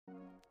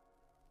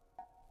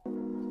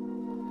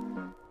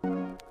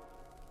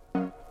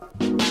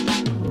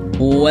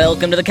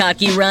Welcome to the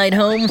Cocky Ride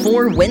Home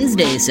for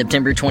Wednesday,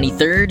 September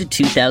 23rd,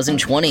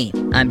 2020.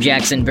 I'm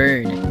Jackson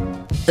Bird.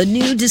 A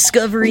new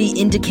discovery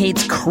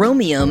indicates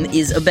chromium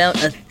is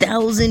about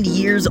 1,000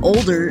 years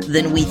older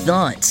than we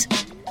thought.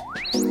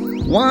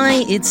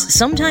 Why it's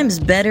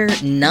sometimes better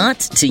not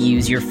to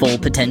use your full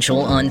potential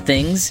on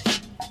things.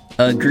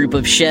 A group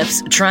of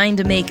chefs trying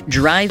to make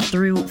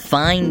drive-through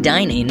fine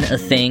dining a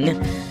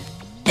thing.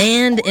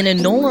 And an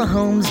Enola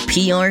Holmes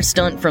PR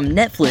stunt from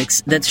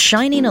Netflix that's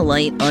shining a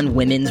light on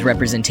women's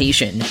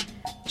representation.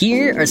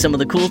 Here are some of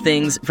the cool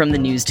things from the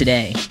news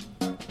today.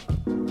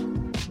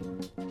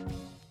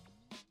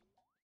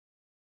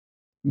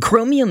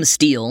 Chromium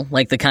steel,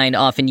 like the kind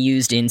often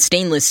used in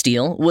stainless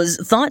steel, was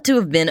thought to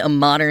have been a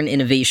modern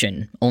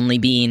innovation, only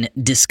being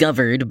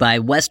discovered by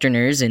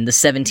Westerners in the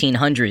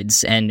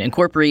 1700s and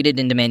incorporated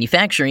into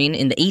manufacturing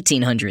in the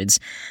 1800s.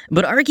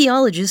 But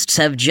archaeologists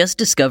have just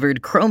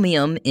discovered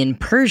chromium in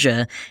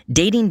Persia,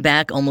 dating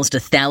back almost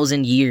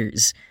 1,000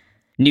 years.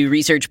 New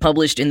research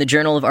published in the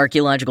Journal of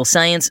Archaeological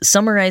Science,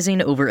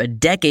 summarizing over a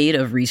decade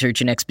of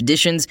research and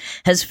expeditions,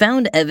 has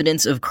found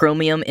evidence of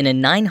chromium in a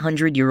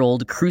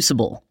 900-year-old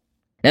crucible.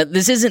 Now,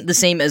 this isn't the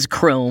same as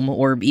chrome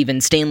or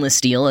even stainless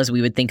steel as we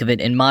would think of it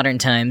in modern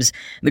times.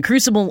 The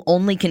crucible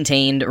only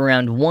contained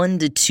around 1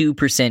 to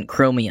 2%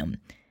 chromium.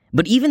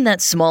 But even that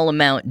small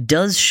amount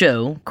does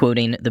show,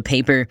 quoting the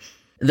paper,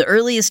 the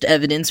earliest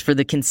evidence for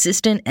the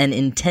consistent and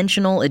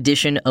intentional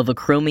addition of a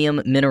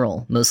chromium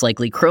mineral, most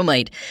likely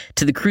chromite,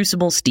 to the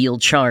crucible steel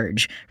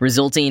charge,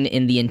 resulting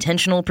in the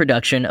intentional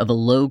production of a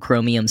low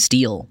chromium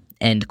steel,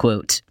 end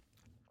quote.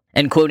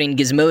 And quoting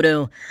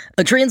Gizmodo,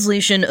 a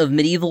translation of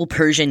medieval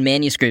Persian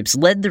manuscripts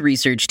led the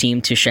research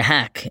team to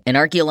Shahak, an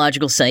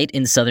archaeological site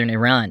in southern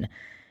Iran.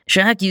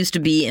 Shahak used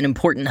to be an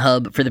important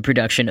hub for the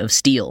production of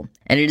steel,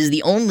 and it is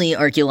the only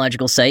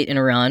archaeological site in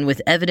Iran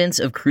with evidence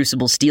of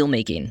crucible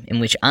steelmaking, in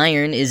which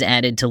iron is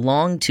added to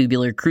long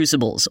tubular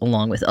crucibles,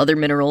 along with other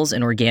minerals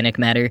and organic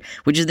matter,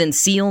 which is then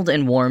sealed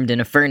and warmed in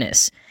a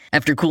furnace.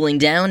 After cooling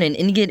down, an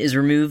ingot is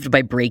removed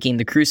by breaking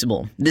the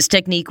crucible. This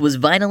technique was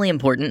vitally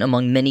important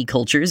among many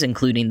cultures,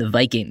 including the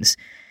Vikings.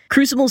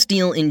 Crucible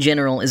steel in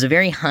general is a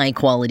very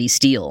high-quality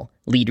steel,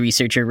 lead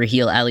researcher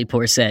Rahil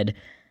Alipour said.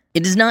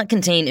 It does not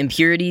contain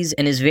impurities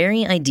and is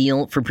very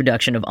ideal for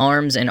production of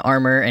arms and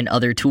armor and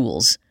other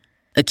tools.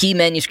 A key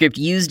manuscript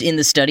used in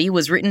the study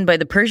was written by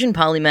the Persian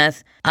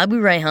polymath Abu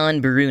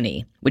Rayhan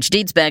Biruni, which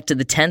dates back to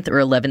the 10th or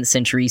 11th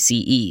century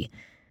CE.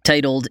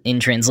 Titled,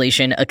 in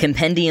translation, A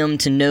Compendium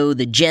to Know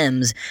the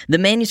Gems, the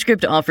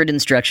manuscript offered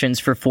instructions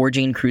for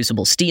forging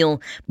crucible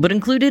steel, but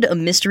included a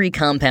mystery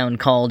compound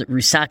called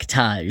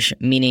rusaktaj,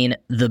 meaning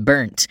the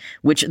burnt,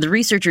 which the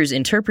researchers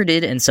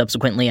interpreted and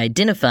subsequently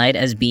identified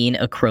as being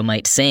a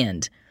chromite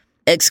sand.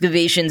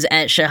 Excavations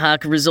at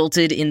Shahak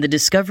resulted in the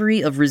discovery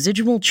of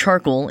residual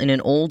charcoal in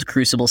an old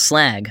crucible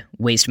slag,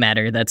 waste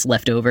matter that's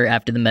left over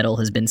after the metal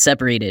has been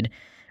separated.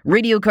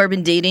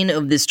 Radiocarbon dating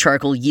of this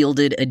charcoal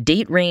yielded a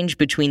date range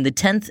between the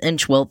 10th and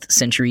 12th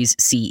centuries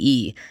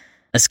CE.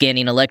 A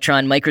scanning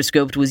electron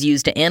microscope was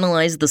used to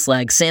analyze the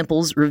slag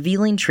samples,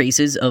 revealing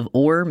traces of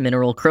ore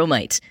mineral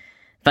chromite.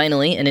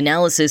 Finally, an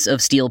analysis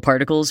of steel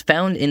particles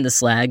found in the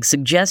slag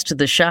suggest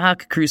the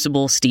Shahak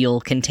crucible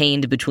steel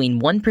contained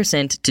between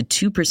 1%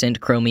 to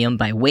 2% chromium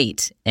by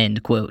weight,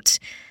 end quote.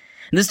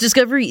 This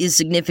discovery is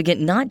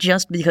significant not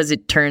just because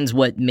it turns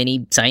what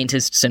many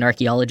scientists and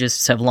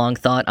archaeologists have long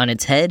thought on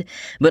its head,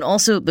 but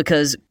also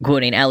because,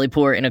 quoting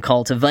Alipour in a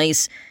call to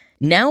Vice,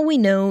 now we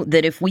know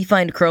that if we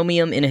find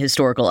chromium in a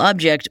historical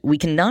object, we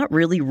cannot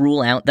really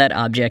rule out that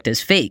object as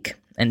fake.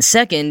 And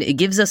second, it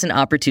gives us an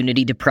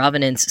opportunity to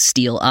provenance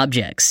steel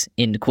objects,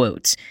 end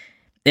quote.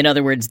 In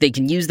other words, they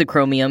can use the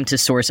chromium to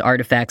source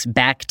artifacts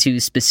back to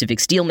specific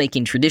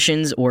steelmaking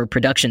traditions or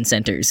production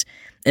centers.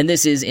 And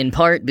this is in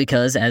part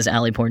because, as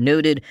Alipour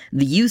noted,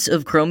 the use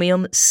of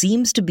chromium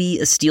seems to be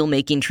a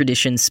steelmaking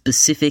tradition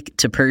specific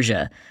to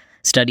Persia.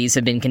 Studies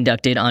have been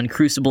conducted on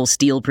crucible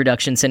steel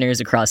production centers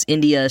across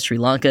India, Sri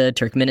Lanka,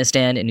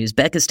 Turkmenistan, and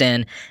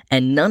Uzbekistan,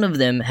 and none of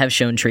them have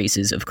shown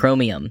traces of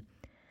chromium.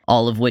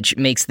 All of which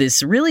makes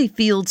this really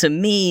feel to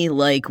me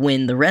like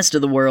when the rest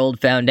of the world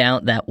found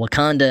out that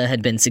Wakanda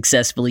had been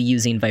successfully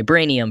using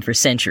vibranium for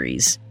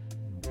centuries.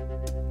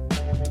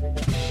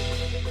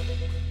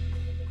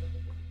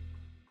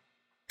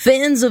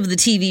 Fans of the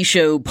TV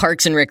show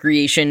Parks and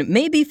Recreation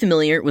may be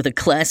familiar with a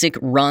classic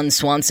Ron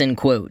Swanson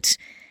quote,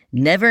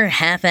 "Never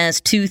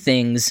half-ass two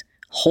things,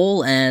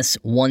 whole-ass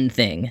one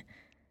thing."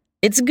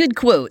 It's a good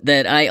quote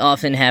that I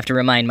often have to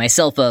remind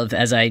myself of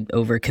as I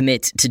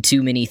overcommit to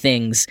too many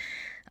things.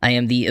 I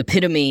am the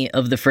epitome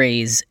of the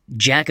phrase,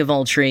 jack of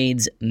all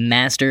trades,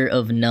 master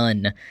of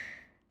none.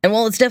 And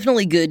while it's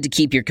definitely good to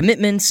keep your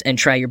commitments and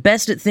try your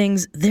best at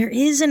things, there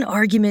is an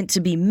argument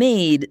to be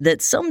made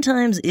that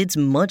sometimes it's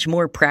much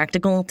more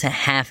practical to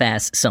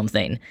half-ass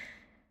something.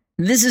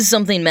 This is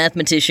something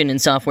mathematician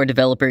and software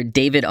developer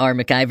David R.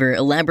 McIver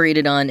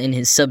elaborated on in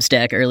his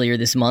Substack earlier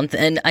this month,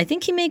 and I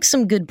think he makes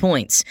some good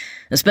points,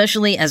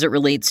 especially as it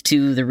relates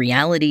to the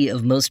reality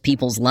of most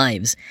people's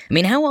lives. I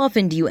mean, how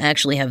often do you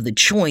actually have the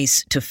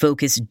choice to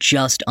focus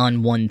just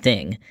on one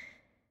thing?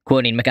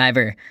 Quoting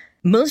McIver,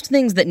 "Most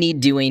things that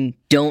need doing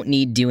don't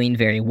need doing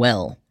very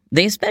well.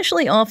 They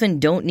especially often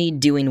don't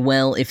need doing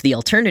well if the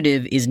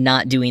alternative is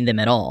not doing them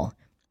at all.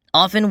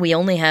 Often we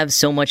only have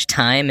so much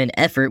time and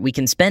effort we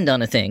can spend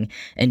on a thing,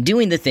 and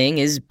doing the thing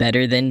is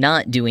better than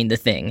not doing the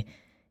thing.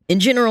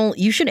 In general,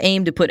 you should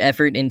aim to put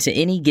effort into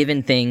any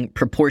given thing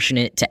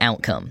proportionate to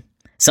outcome.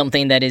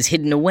 Something that is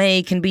hidden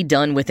away can be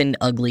done with an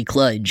ugly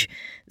kludge.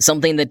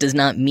 Something that does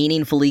not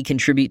meaningfully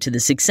contribute to the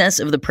success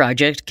of the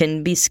project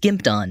can be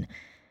skimped on.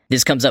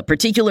 This comes up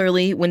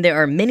particularly when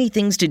there are many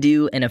things to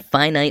do and a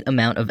finite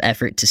amount of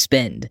effort to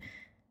spend.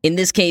 In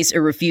this case, a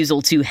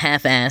refusal to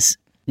half-ass."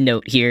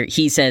 Note here,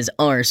 he says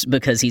arse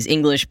because he's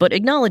English, but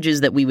acknowledges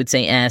that we would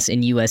say ass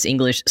in US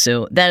English,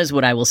 so that is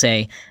what I will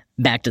say.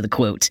 Back to the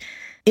quote.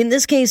 In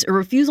this case, a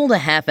refusal to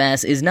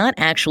half-ass is not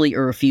actually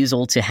a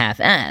refusal to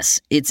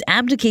half-ass. It's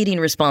abdicating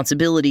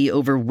responsibility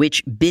over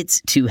which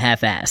bits to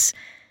half-ass.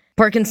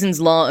 Parkinson's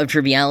law of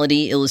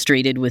triviality,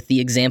 illustrated with the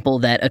example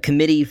that a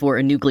committee for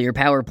a nuclear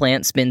power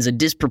plant spends a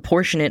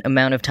disproportionate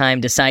amount of time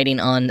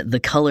deciding on the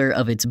color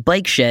of its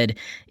bike shed,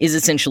 is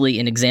essentially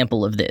an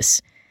example of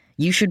this.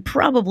 You should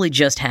probably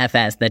just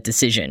half-ass that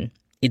decision.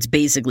 It's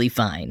basically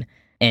fine.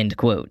 End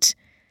quote.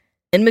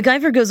 And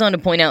McIver goes on to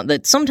point out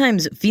that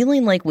sometimes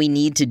feeling like we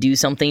need to do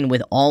something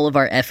with all of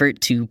our effort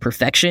to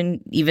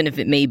perfection, even if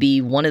it may be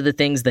one of the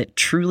things that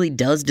truly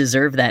does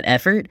deserve that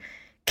effort,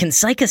 can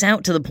psych us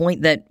out to the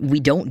point that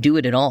we don't do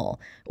it at all,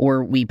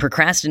 or we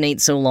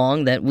procrastinate so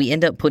long that we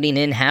end up putting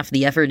in half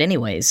the effort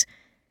anyways.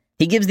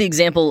 He gives the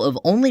example of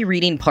only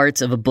reading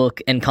parts of a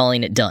book and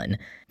calling it done.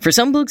 For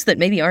some books that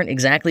maybe aren't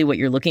exactly what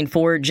you're looking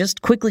for,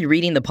 just quickly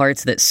reading the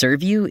parts that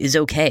serve you is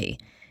okay.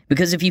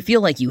 Because if you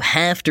feel like you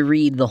have to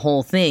read the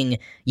whole thing,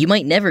 you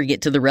might never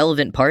get to the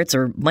relevant parts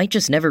or might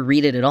just never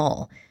read it at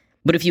all.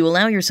 But if you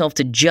allow yourself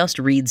to just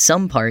read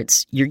some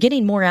parts, you're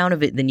getting more out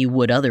of it than you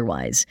would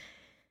otherwise.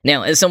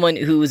 Now, as someone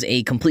who's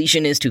a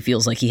completionist who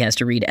feels like he has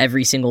to read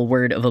every single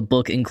word of a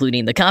book,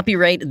 including the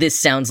copyright, this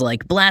sounds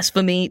like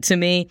blasphemy to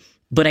me.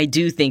 But I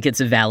do think it's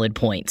a valid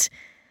point.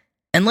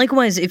 And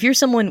likewise, if you're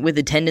someone with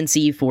a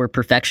tendency for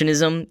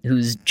perfectionism,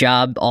 whose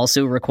job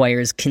also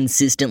requires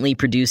consistently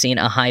producing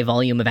a high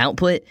volume of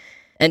output,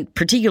 and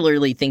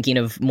particularly thinking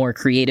of more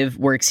creative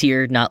works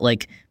here, not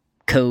like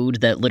code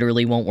that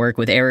literally won't work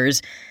with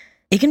errors,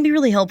 it can be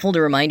really helpful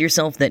to remind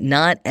yourself that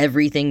not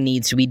everything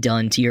needs to be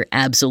done to your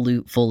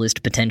absolute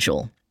fullest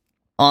potential.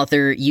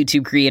 Author,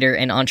 YouTube creator,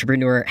 and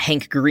entrepreneur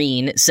Hank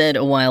Green said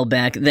a while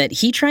back that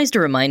he tries to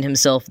remind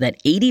himself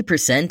that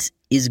 80%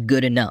 is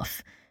good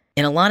enough.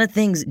 In a lot of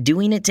things,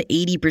 doing it to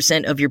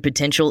 80% of your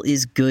potential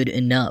is good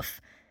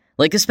enough.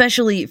 Like,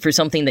 especially for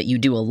something that you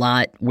do a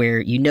lot, where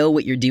you know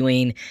what you're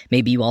doing,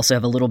 maybe you also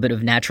have a little bit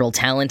of natural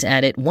talent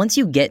at it. Once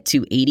you get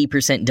to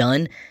 80%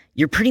 done,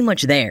 you're pretty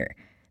much there.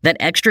 That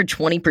extra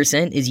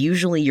 20% is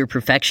usually your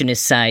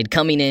perfectionist side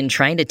coming in,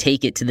 trying to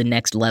take it to the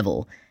next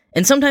level.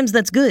 And sometimes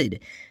that's good.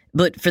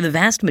 But for the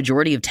vast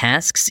majority of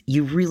tasks,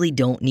 you really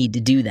don't need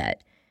to do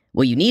that.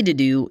 What you need to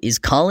do is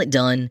call it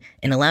done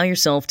and allow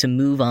yourself to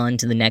move on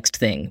to the next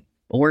thing,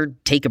 or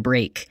take a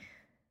break.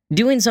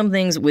 Doing some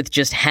things with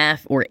just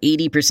half or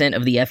 80%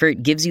 of the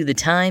effort gives you the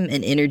time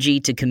and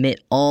energy to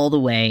commit all the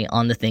way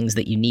on the things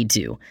that you need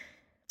to.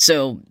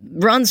 So,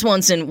 Ron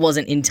Swanson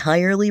wasn't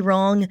entirely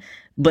wrong,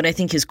 but I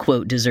think his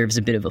quote deserves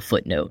a bit of a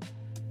footnote.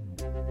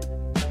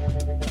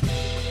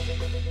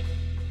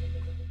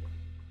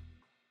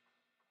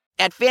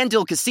 At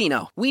FanDuel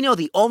Casino, we know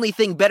the only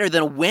thing better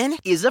than a win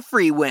is a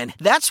free win.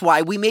 That's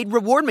why we made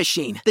Reward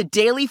Machine, the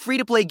daily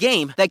free-to-play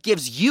game that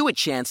gives you a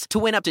chance to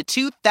win up to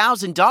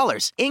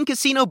 $2,000 in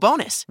casino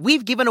bonus.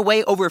 We've given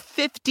away over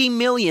 $50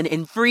 million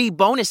in free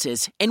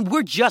bonuses, and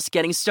we're just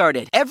getting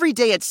started. Every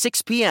day at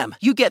 6 p.m.,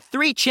 you get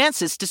 3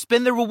 chances to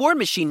spin the Reward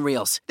Machine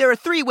reels. There are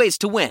 3 ways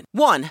to win.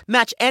 1,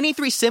 match any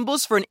 3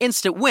 symbols for an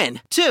instant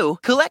win. 2,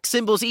 collect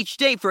symbols each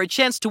day for a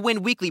chance to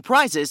win weekly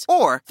prizes.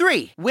 Or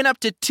 3, win up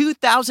to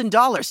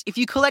 $2,000 if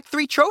you collect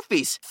 3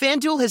 trophies.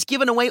 FanDuel has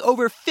given away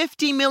over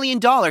 $50 million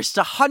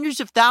to hundreds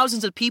of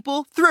thousands of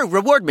people through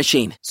Reward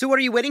Machine. So what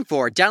are you waiting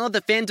for? Download the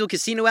FanDuel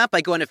Casino app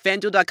by going to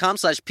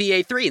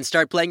FanDuel.com/PA3 and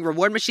start playing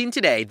Reward Machine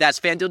today. That's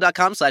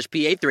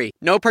FanDuel.com/PA3.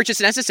 No purchase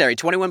necessary.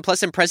 21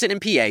 plus and present in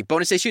PA.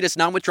 Bonus issued as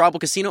non-withdrawable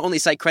casino-only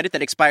site credit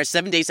that expires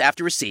 7 days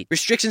after receipt.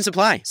 Restrictions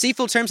apply. See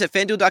full terms at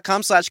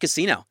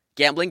FanDuel.com/casino.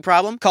 Gambling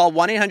problem? Call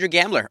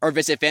 1-800-GAMBLER or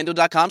visit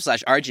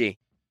FanDuel.com/RG.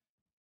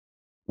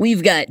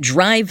 We've got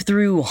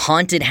drive-through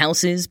haunted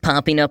houses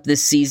popping up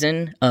this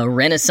season, a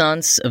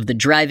renaissance of the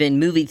drive-in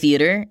movie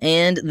theater,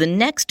 and the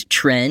next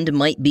trend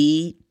might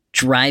be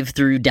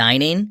drive-through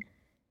dining.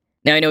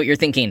 Now, I know what you're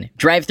thinking.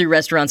 Drive-through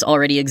restaurants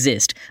already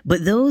exist,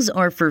 but those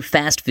are for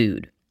fast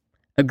food.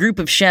 A group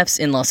of chefs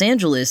in Los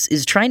Angeles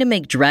is trying to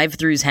make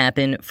drive-thrus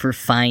happen for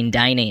fine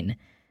dining.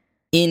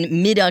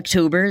 In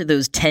mid-October,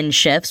 those 10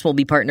 chefs will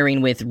be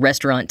partnering with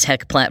restaurant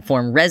tech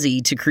platform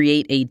Resy to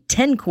create a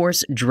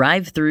 10-course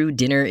drive-through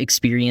dinner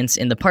experience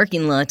in the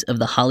parking lot of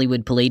the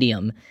Hollywood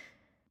Palladium.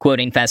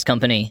 Quoting Fast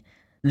Company,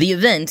 "The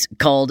event,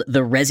 called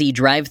the Resy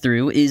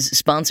Drive-Thru, is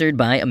sponsored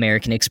by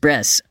American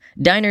Express.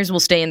 Diners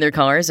will stay in their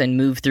cars and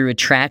move through a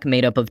track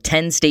made up of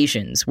 10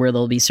 stations, where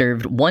they'll be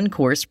served one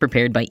course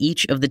prepared by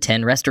each of the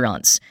 10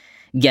 restaurants.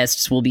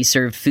 Guests will be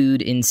served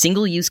food in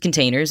single-use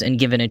containers and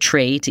given a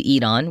tray to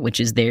eat on, which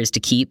is theirs to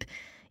keep.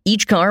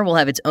 Each car will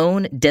have its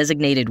own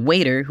designated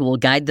waiter who will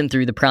guide them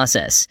through the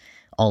process.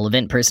 All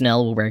event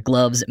personnel will wear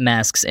gloves,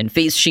 masks, and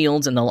face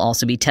shields, and they'll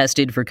also be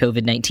tested for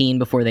COVID-19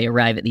 before they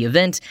arrive at the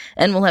event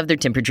and will have their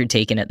temperature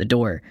taken at the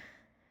door.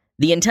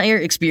 The entire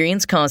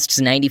experience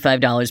costs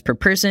 $95 per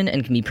person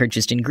and can be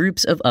purchased in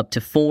groups of up to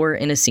 4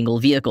 in a single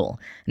vehicle.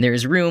 And there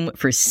is room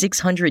for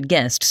 600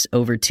 guests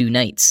over 2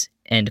 nights."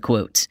 End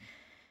quote.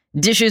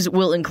 Dishes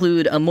will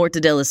include a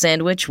mortadella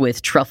sandwich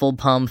with truffle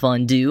palm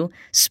fondue,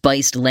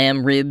 spiced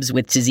lamb ribs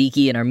with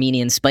tzatziki and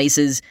Armenian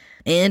spices,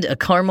 and a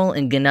caramel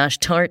and ganache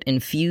tart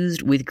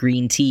infused with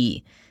green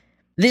tea.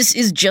 This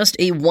is just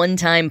a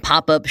one-time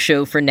pop-up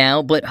show for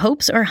now, but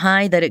hopes are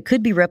high that it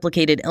could be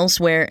replicated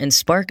elsewhere and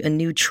spark a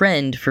new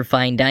trend for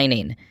fine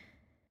dining.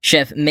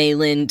 Chef Mei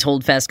Lin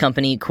told Fast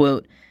Company,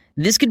 quote,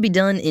 "This could be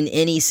done in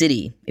any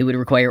city. It would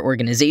require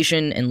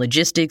organization and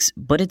logistics,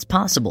 but it's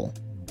possible."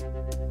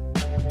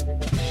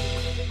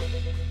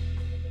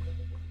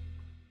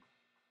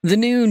 The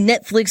new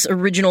Netflix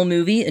original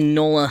movie,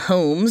 Enola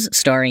Holmes,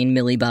 starring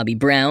Millie Bobby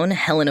Brown,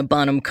 Helena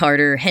Bonham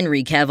Carter,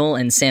 Henry Cavill,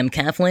 and Sam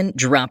Claflin,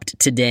 dropped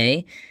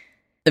today.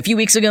 A few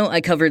weeks ago, I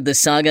covered the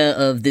saga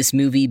of this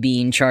movie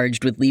being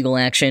charged with legal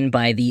action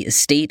by the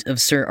estate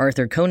of Sir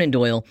Arthur Conan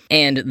Doyle,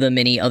 and the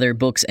many other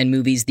books and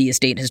movies the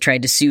estate has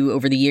tried to sue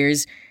over the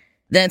years.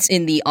 That's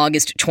in the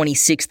August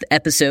 26th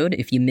episode,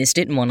 if you missed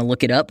it and want to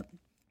look it up.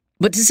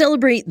 But to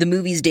celebrate the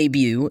movie's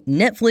debut,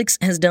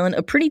 Netflix has done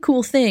a pretty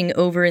cool thing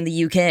over in the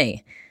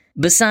UK.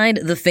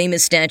 Beside the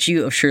famous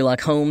statue of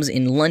Sherlock Holmes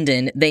in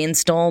London, they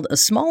installed a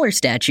smaller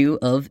statue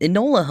of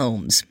Enola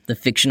Holmes, the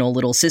fictional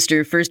little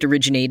sister first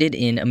originated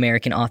in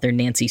American author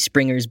Nancy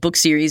Springer's book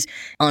series,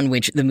 on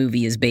which the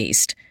movie is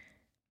based.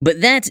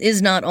 But that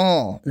is not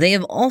all. They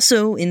have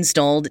also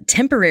installed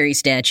temporary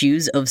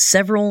statues of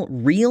several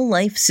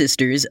real-life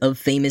sisters of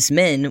famous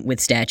men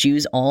with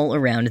statues all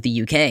around the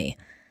UK.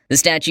 The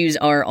statues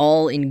are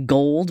all in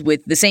gold,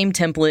 with the same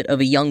template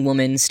of a young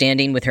woman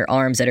standing with her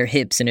arms at her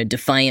hips in a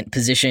defiant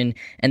position,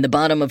 and the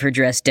bottom of her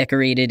dress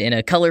decorated in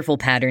a colorful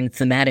pattern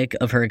thematic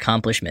of her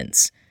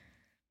accomplishments.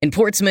 In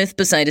Portsmouth,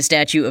 beside a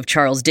statue of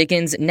Charles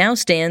Dickens, now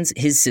stands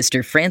his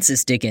sister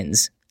Frances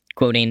Dickens.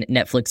 Quoting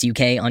Netflix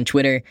UK on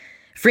Twitter,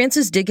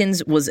 "Frances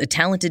Dickens was a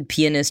talented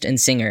pianist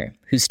and singer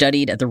who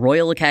studied at the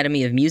Royal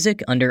Academy of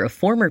Music under a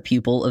former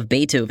pupil of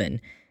Beethoven.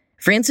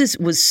 Frances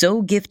was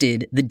so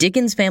gifted, the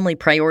Dickens family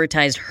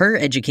prioritized her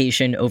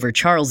education over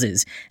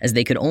Charles's, as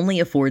they could only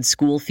afford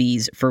school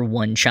fees for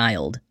one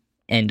child."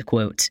 End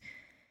quote.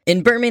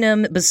 In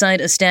Birmingham,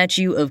 beside a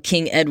statue of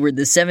King Edward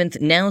VII,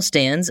 now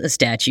stands a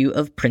statue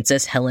of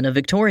Princess Helena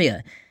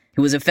Victoria,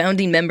 who was a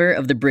founding member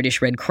of the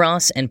British Red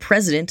Cross and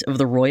president of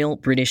the Royal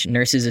British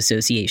Nurses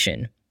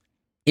Association.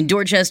 In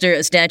Dorchester,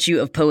 a statue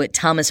of poet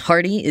Thomas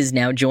Hardy is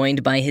now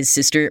joined by his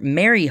sister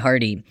Mary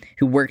Hardy,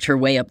 who worked her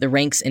way up the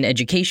ranks in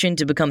education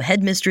to become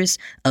headmistress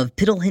of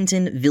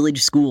Piddlehinton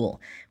Village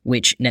School,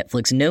 which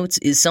Netflix notes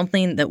is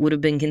something that would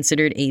have been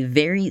considered a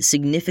very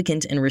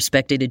significant and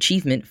respected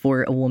achievement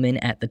for a woman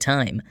at the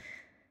time.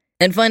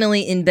 And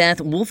finally, in Bath,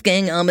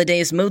 Wolfgang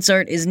Amadeus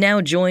Mozart is now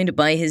joined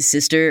by his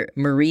sister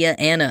Maria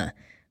Anna.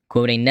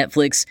 Quoting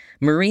Netflix,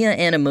 "Maria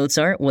Anna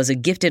Mozart was a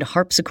gifted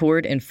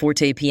harpsichord and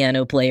forte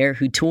piano player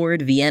who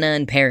toured Vienna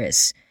and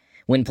Paris.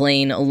 When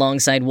playing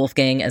alongside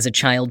Wolfgang as a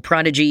child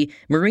prodigy,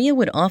 Maria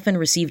would often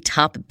receive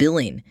top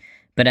billing.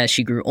 But as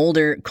she grew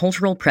older,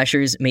 cultural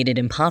pressures made it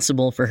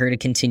impossible for her to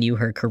continue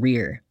her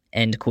career."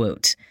 End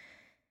quote.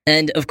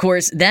 And of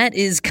course, that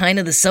is kind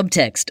of the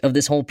subtext of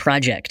this whole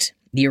project.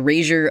 The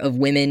erasure of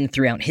women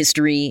throughout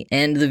history,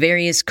 and the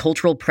various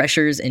cultural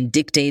pressures and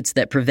dictates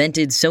that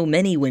prevented so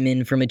many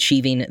women from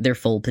achieving their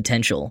full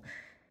potential.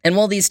 And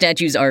while these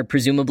statues are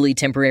presumably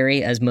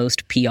temporary, as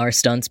most PR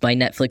stunts by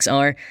Netflix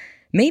are,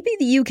 maybe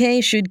the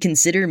UK should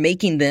consider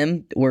making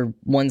them, or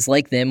ones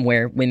like them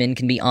where women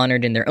can be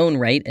honored in their own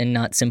right and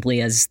not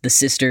simply as the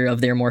sister of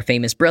their more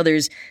famous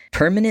brothers,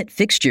 permanent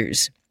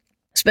fixtures.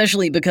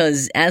 Especially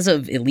because, as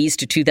of at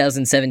least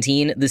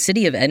 2017, the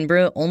city of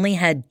Edinburgh only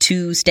had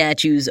 2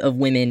 statues of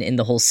women in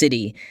the whole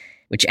city,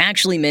 which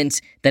actually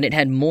meant that it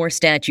had more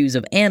statues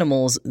of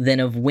animals than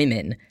of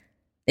women.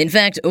 In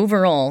fact,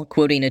 overall,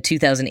 quoting a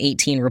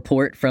 2018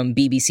 report from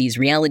BBC's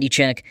Reality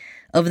Check,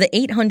 of the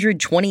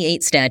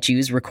 828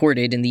 statues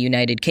recorded in the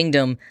United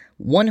Kingdom,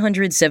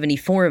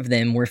 174 of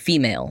them were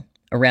female,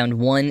 around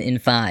 1 in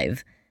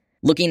 5.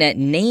 Looking at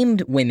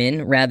named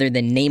women rather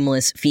than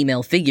nameless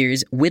female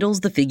figures whittles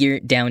the figure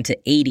down to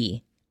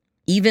 80.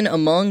 Even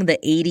among the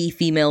 80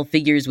 female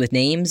figures with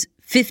names,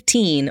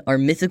 15 are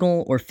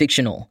mythical or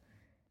fictional.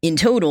 In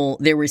total,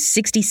 there were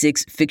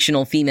 66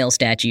 fictional female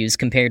statues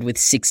compared with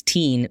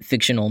 16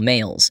 fictional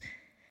males.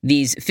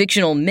 These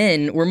fictional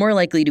men were more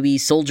likely to be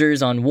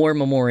soldiers on war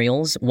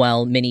memorials,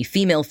 while many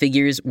female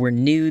figures were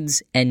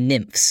nudes and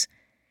nymphs.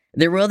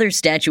 There were other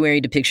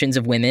statuary depictions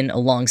of women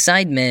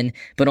alongside men,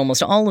 but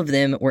almost all of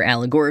them were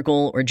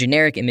allegorical or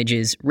generic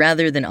images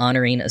rather than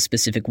honoring a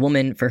specific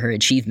woman for her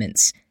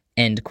achievements."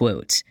 End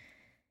quote.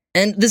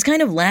 And this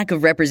kind of lack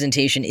of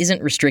representation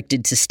isn't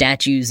restricted to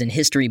statues and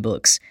history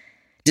books.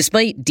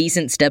 Despite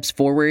decent steps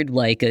forward,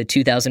 like a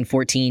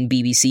 2014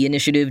 BBC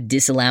initiative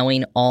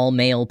disallowing all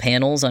male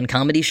panels on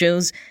comedy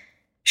shows,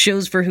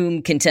 shows for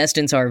whom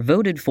contestants are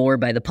voted for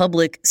by the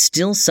public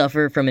still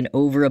suffer from an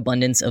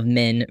overabundance of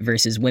men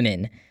versus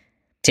women.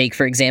 Take,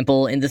 for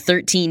example, in the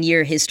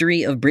 13-year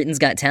history of Britain's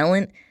Got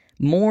Talent,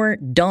 more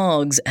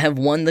dogs have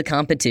won the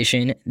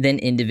competition than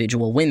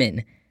individual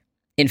women.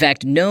 In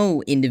fact,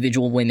 no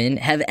individual women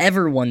have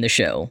ever won the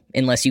show,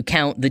 unless you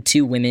count the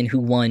 2 women who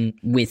won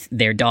with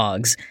their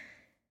dogs.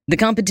 The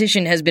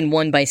competition has been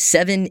won by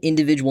 7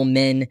 individual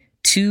men,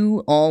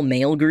 2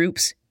 all-male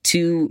groups,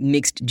 2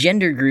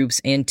 mixed-gender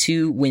groups, and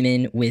 2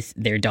 women with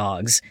their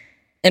dogs.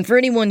 And for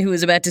anyone who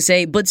is about to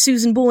say, "But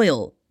Susan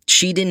Boyle,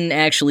 she didn't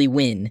actually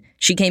win.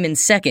 She came in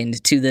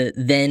second to the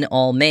then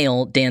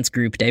all-male dance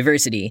group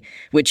Diversity,"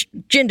 which,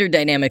 gender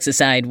dynamics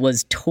aside,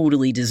 was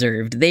totally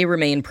deserved. They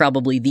remain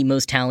probably the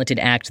most talented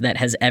act that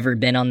has ever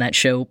been on that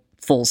show,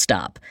 full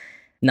stop.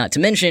 Not to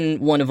mention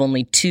one of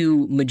only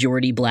 2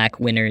 majority black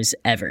winners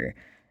ever.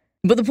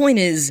 But the point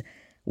is,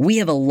 we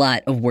have a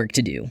lot of work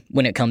to do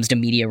when it comes to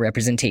media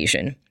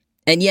representation.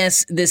 And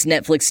yes, this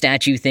Netflix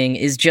statue thing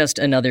is just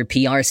another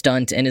PR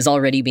stunt and is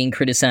already being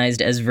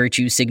criticized as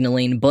virtue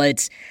signaling,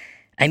 but,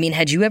 I mean,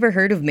 had you ever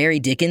heard of Mary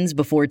Dickens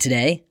before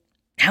today?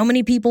 How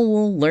many people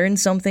will learn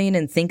something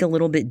and think a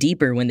little bit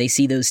deeper when they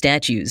see those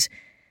statues?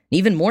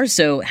 Even more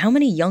so, how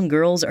many young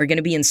girls are going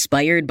to be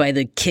inspired by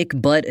the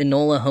kick-butt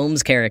Enola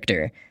Holmes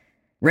character?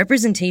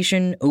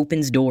 Representation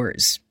opens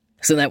doors.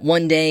 So that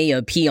one day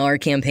a PR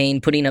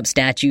campaign putting up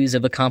statues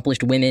of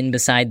accomplished women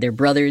beside their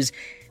brothers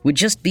would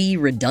just be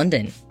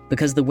redundant,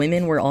 because the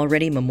women were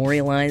already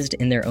memorialized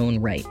in their own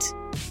right.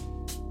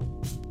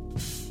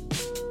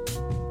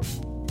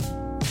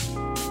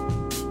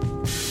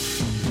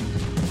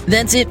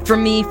 That's it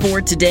from me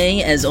for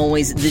today. As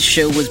always, this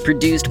show was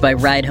produced by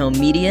Ride Home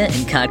Media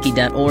and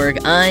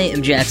Kottke.org. I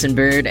am Jackson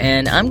Bird,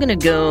 and I'm gonna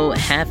go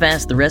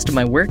half-ass the rest of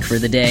my work for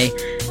the day.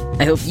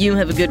 I hope you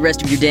have a good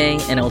rest of your day,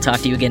 and I'll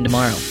talk to you again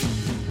tomorrow.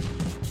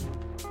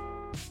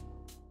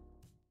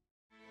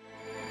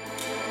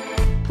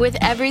 With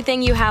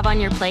everything you have on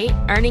your plate,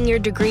 earning your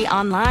degree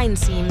online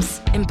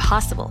seems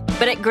impossible.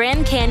 But at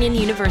Grand Canyon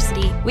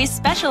University, we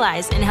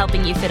specialize in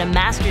helping you fit a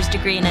master's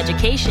degree in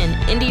education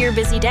into your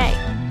busy day.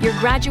 Your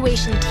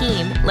graduation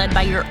team, led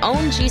by your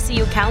own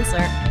GCU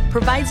counselor,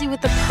 provides you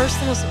with the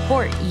personal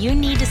support you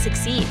need to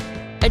succeed.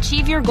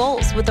 Achieve your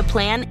goals with a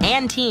plan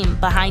and team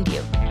behind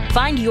you.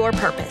 Find your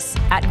purpose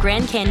at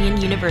Grand Canyon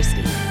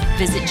University.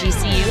 Visit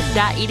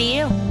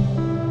gcu.edu.